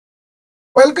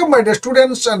Welcome my dear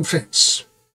students and friends.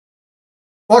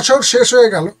 বছর শেষ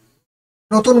হয়ে গেল,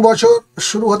 নতুন বছর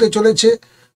শুরু হতে চলেছে।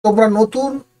 তোমরা নতুন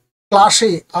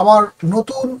ক্লাসে আবার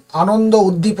নতুন আনন্দ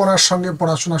উদ্দীপনার সঙ্গে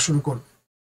পড়াশোনা শুরু করবে।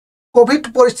 কোভিড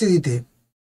পরিস্থিতিতে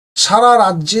সারা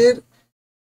রাজ্যের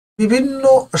বিভিন্ন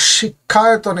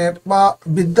শিক্ষায়তনের বা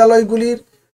বিদ্যালয়গুলির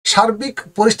সার্বিক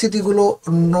পরিস্থিতিগুলো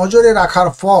নজরে রাখার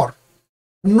পর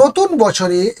নতুন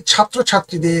বছরে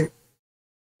ছাত্রছাত্রীদের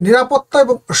নিরাপত্তা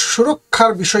এবং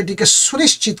সুরক্ষার বিষয়টিকে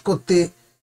সুনিশ্চিত করতে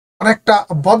অনেকটা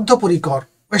বদ্ধপরিকর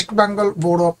West Bengal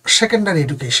board of secondary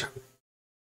education.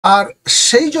 আর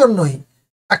সেই জন্যই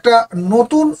একটা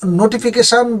নতুন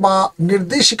নোটিফিকেশন বা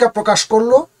নির্দেশিকা প্রকাশ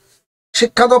করলো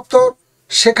শিক্ষা দপ্তর।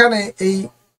 সেখানে এই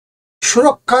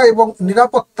সুরক্ষা এবং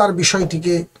নিরাপত্তার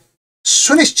বিষয়টিকে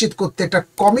সুনিশ্চিত করতে একটা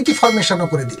কমিটি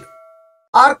ফরমেশনও করে দিল।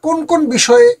 আর কোন কোন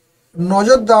বিষয়ে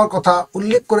নজর দেওয়ার কথা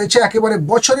উল্লেখ করেছে একেবারে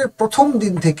বছরের প্রথম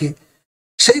দিন থেকে,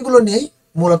 সেইগুলো নিয়েই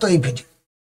মূলত এই ভিডিও।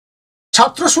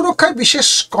 ছাত্র সুরক্ষায় বিশেষ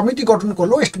কমিটি গঠন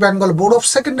করলো West Bengal board of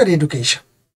secondary education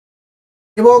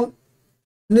এবং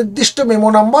নির্দিষ্ট মেমো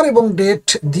নাম্বার এবং ডেট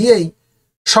দিয়েই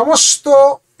সমস্ত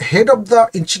head of the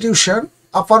institution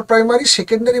upper primary,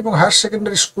 secondary এবং হায়ার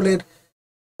সেকেন্ডারি স্কুলের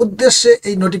উদ্দেশ্যে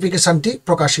এই নোটিফিকেশনটি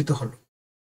প্রকাশিত হলো।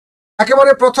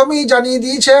 একেবারে প্রথমেই জানিয়ে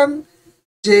দিয়েছেন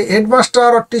যে headmaster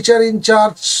or teacher in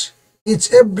charge each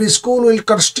every school will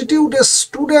constitute a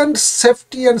student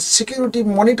safety and security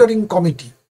monitoring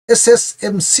committee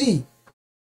SSMC।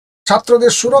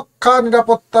 ছাত্রদের সুরক্ষা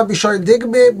নিরাপত্তা বিষয়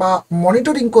দেখবে বা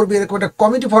মনিটরিং করবে এরকম একটা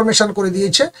কমিটি ফরমেশন করে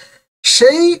দিয়েছে।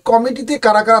 সেই কমিটিতে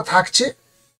কারা কারা থাকছে?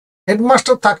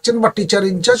 হেডমাস্টার থাকছেন বা টিচার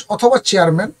ইনচার্জ অথবা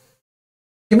চেয়ারম্যান,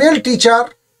 ফিমেল টিচার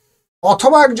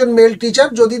অথবা একজন মেল টিচার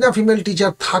যদি না ফিমেল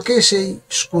টিচার থাকে সেই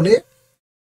স্কুলে,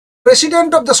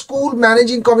 president of the school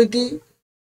managing committee,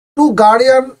 2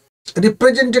 guardian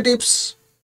representatives,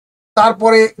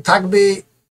 তারপরে থাকবে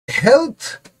হেলথ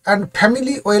অ্যান্ড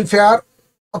ফ্যামিলি ওয়েলফেয়ার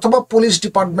অথবা পুলিশ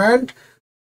ডিপার্টমেন্ট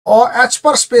ও অ্যাজ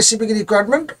পার স্পেসিফিক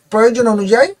রিকোয়ারমেন্ট প্রয়োজন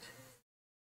অনুযায়ী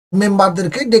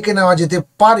মেম্বারদেরকে ডেকে নেওয়া যেতে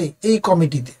পারে এই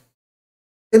কমিটিতে।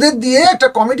 এদের দিয়ে একটা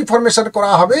কমিটি ফরমেশন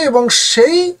করা হবে এবং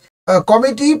সেই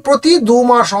কমিটি প্রতি 2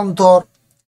 মাস অন্তর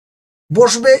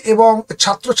বসবে এবং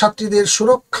ছাত্রছাত্রীদের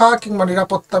সুরক্ষা কিংবা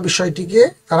নিরাপত্তা বিষয়টিকে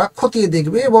তারা খতিয়ে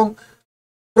দেখবে এবং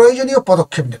প্রয়োজনীয়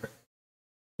পদক্ষেপ নেবে।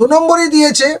 2 নম্বরে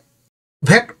দিয়েছে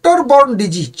ভেক্টর বর্ন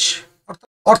ডিজিজ,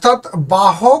 অর্থাৎ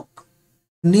বাহক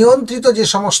নিয়ন্ত্রিত যে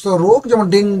সমস্ত রোগ যেমন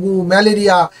ডেঙ্গু,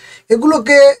 ম্যালেরিয়া,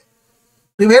 এগুলোকে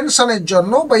প্রিভেনশনের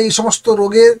জন্য বা এই সমস্ত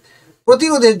রোগের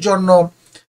প্রতিরোধের জন্য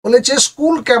বলেছে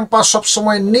স্কুল ক্যাম্পাস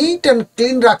সবসময় নিট অ্যান্ড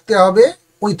ক্লিন রাখতে হবে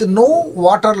উইথ নো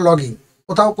ওয়াটার লগিং।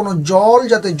 কোথাও কোনো জল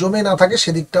যাতে জমে না থাকে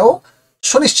সেদিকটাও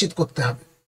সুনিশ্চিত করতে হবে।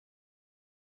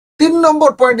 3 নম্বর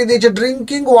পয়েন্টে দিয়েছে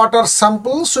drinking water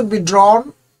sample should be ড্রন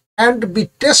and B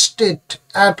tested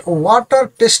at water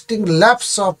testing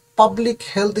labs of public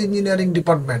health engineering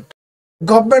department,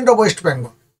 government of West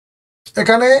Bengal.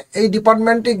 এখানে এই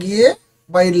ডিপার্টমেন্টে গিয়ে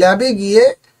বা এই ল্যাবে গিয়ে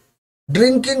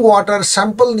ড্রিঙ্কিং ওয়াটার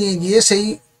স্যাম্পল নিয়ে গিয়ে সেই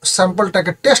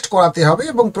স্যাম্পলটাকে টেস্ট করাতে হবে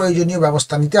এবং প্রয়োজনীয়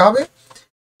ব্যবস্থা নিতে হবে।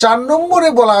 4 নম্বরে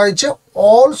বলা হয়েছে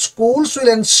all schools will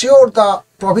ensure the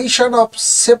provision of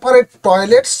separate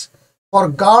toilets for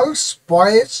girls,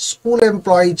 boys, school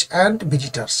employees and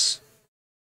visitors.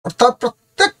 অর্থাৎ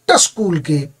প্রত্যেকটা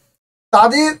স্কুলকে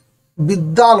তাদের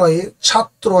বিদ্যালয়ে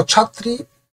ছাত্র ছাত্রী,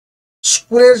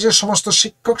 স্কুলের যে সমস্ত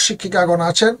শিক্ষক শিক্ষিকাগণ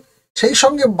আছেন, সেই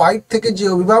সঙ্গে বাইরে থেকে যে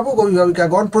অভিভাবক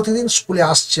অভিভাবিকাগণ প্রতিদিন স্কুলে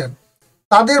আসছেন,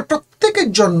 তাদের প্রত্যেকের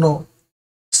জন্য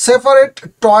সেপারেট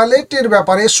টয়লেটের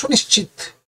ব্যাপারে সুনিশ্চিত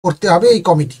করতে হবে এই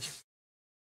কমিটিকে।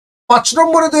 5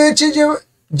 নম্বরে রয়েছে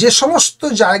যে সমস্ত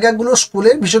জায়গাগুলো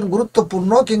স্কুলের ভীষণ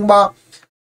গুরুত্বপূর্ণ কিংবা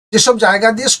যেসব জায়গা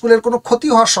দিয়ে স্কুলের কোনো ক্ষতি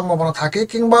হওয়ার সম্ভাবনা থাকে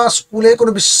কিংবা স্কুলে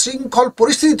কোনো বিশৃঙ্খল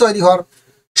পরিস্থিতি তৈরি হওয়ার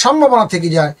সম্ভাবনা থেকে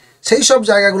যায়, সেই সব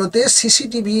জায়গাগুলোতে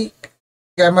সিসিটিভি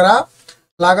ক্যামেরা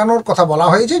লাগানোর কথা বলা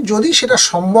হয়েছে। যদি সেটা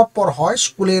সম্ভবপর হয়,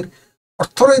 স্কুলের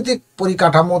অর্থনৈতিক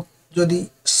পরিকাঠামো যদি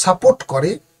সাপোর্ট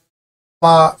করে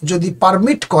বা যদি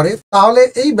পারমিট করে, তাহলে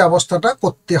এই ব্যবস্থাটা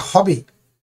করতে হবে।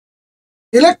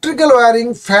 Electrical wiring,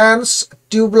 fans,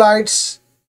 টিউবলাইটস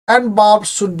and bulb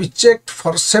should be checked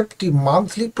for safety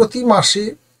monthly. প্রতি মাসে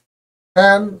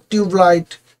ফ্যান, টিউবলাইট,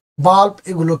 বাল্ব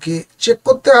এগুলোকে চেক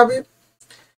করতে হবে।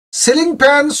 Ceiling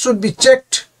fan should be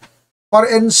checked for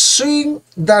ensuing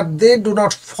that they do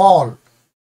not fall.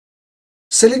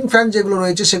 Ceiling fan যেগুলো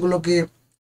রয়েছে সেগুলোকে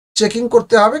চেকিং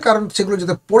করতে হবে, কারণ সেগুলো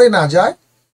যাতে পড়ে না যায়।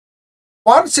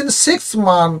 Once in 6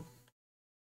 months,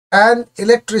 an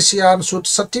electrician should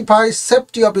certify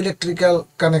safety of electrical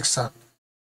connection.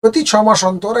 প্রতি 6 মাস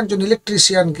অন্তর একজন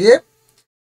ইলেকট্রিশিয়ানকে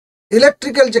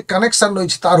ইলেকট্রিক্যাল যে কানেকশন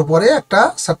রয়েছে তার উপরে একটা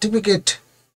সার্টিফিকেট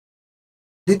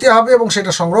দিতে হবে এবং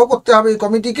সেটা সংগ্রহ করতে হবে এই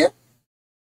কমিটিকে।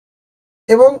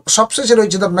 এবং সবশেষে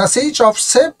রয়েছে the message of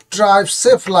safe drive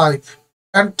safe life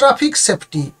and traffic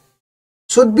safety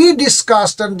should be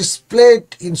discussed and displayed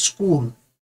in school.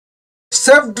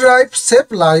 Safe drive safe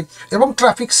life এবং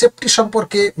ট্রাফিক সেফটি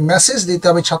সম্পর্কে মেসেজ দিতে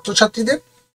হবে ছাত্রছাত্রীদের।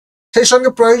 সেই সঙ্গে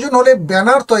প্রয়োজন হলে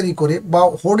ব্যানার তৈরি করে বা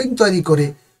হোর্ডিং তৈরি করে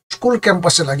স্কুল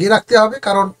ক্যাম্পাসে লাগিয়ে রাখতে হবে,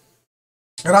 কারণ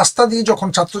রাস্তা দিয়ে যখন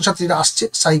ছাত্রছাত্রীরা আসছে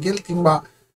সাইকেল কিংবা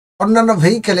অন্যান্য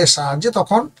ভেহিকেলের সাহায্যে,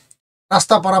 তখন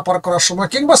রাস্তা পারাপার করার সময়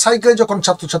কিংবা সাইকেলে যখন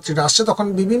ছাত্রছাত্রীরা আসছে, তখন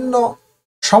বিভিন্ন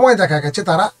সময় দেখা গেছে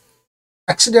তারা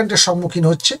অ্যাক্সিডেন্টের সম্মুখীন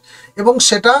হচ্ছে, এবং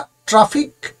সেটা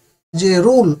ট্রাফিক যে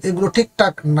রুল এগুলো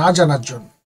ঠিকঠাক না জানার জন্য।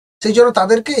 সেই জন্য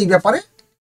তাদেরকে এই ব্যাপারে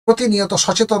প্রতিনিয়ত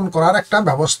সচেতন করার একটা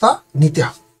ব্যবস্থা নিতে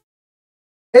হবে।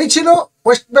 এই ছিল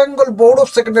West Bengal board of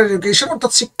secondary education,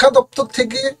 অর্থাৎ শিক্ষা দপ্তর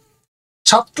থেকে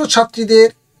ছাত্রছাত্রীদের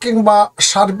কিংবা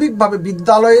সার্বিকভাবে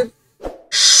বিদ্যালয়ের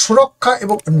সুরক্ষা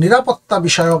এবং নিরাপত্তা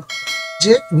বিষয়ক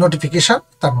যে নোটিফিকেশন,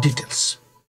 তার ডিটেলস।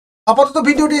 আপাতত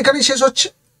ভিডিওটি এখানেই শেষ হচ্ছে।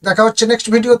 দেখা হচ্ছে নেক্সট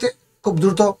ভিডিওতে। খুব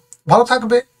দ্রুত। ভালো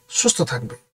থাকবে, সুস্থ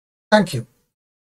থাকবে। Thank you.